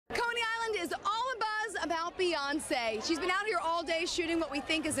about Beyonce? She's been out here all day shooting what we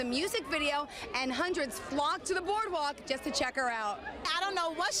think is a music video, and hundreds flock to the boardwalk just to check her out. I don't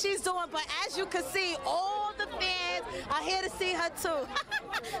know what she's doing, but as you can see, all the fans are here to see her too.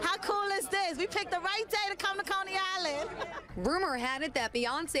 How cool is this? We picked the right day to come to Coney Island. Rumor had it that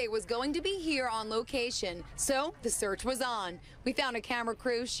Beyonce was going to be here on location, so the search was on. We found a camera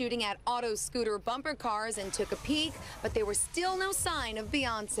crew shooting at auto scooter bumper cars and took a peek, but there was still no sign of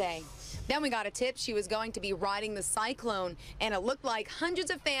Beyonce. Then we got a tip she was going to be riding the cyclone, and it looked like hundreds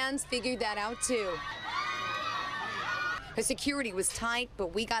of fans figured that out too. Her security was tight,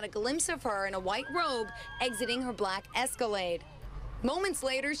 but we got a glimpse of her in a white robe exiting her black Escalade. Moments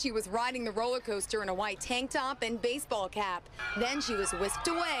later, she was riding the roller coaster in a white tank top and baseball cap. Then she was whisked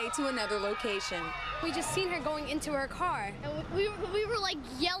away to another location. We just seen her going into her car. And we were like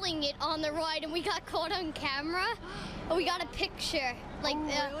yelling it on the ride, and we got caught on camera. And we got a picture like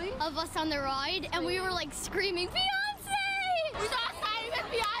of us on the ride, and we were like screaming, Beyonce! We saw a sign with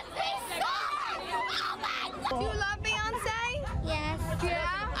Beyonce! Oh my God! Do you love Beyonce? Yes.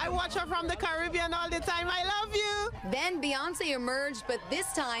 Yeah? I watch her from the Caribbean all the time. I love you. Then Beyonce emerged, but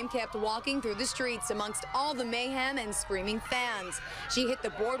this time kept walking through the streets amongst all the mayhem and screaming fans. She hit the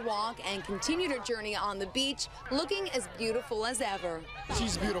boardwalk and continued her journey on the beach, looking as beautiful as ever.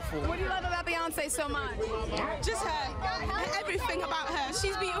 She's beautiful. What do you love about Beyonce so much? Just her. Everything about her.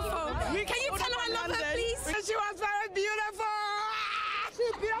 She's beautiful. Can you tell her I love her, please? She was very beautiful.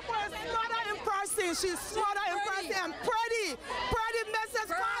 She's beautiful and smarter in person. She's smarter in person and pretty. Pretty Mrs.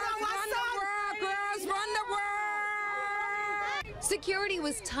 Carter. What's up? Girls, run the world. Security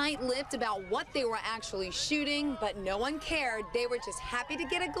was tight-lipped about what they were actually shooting, but no one cared. They were just happy to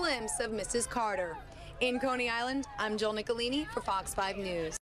get a glimpse of Mrs. Carter. In Coney Island, I'm Joel Nicolini for Fox 5 News.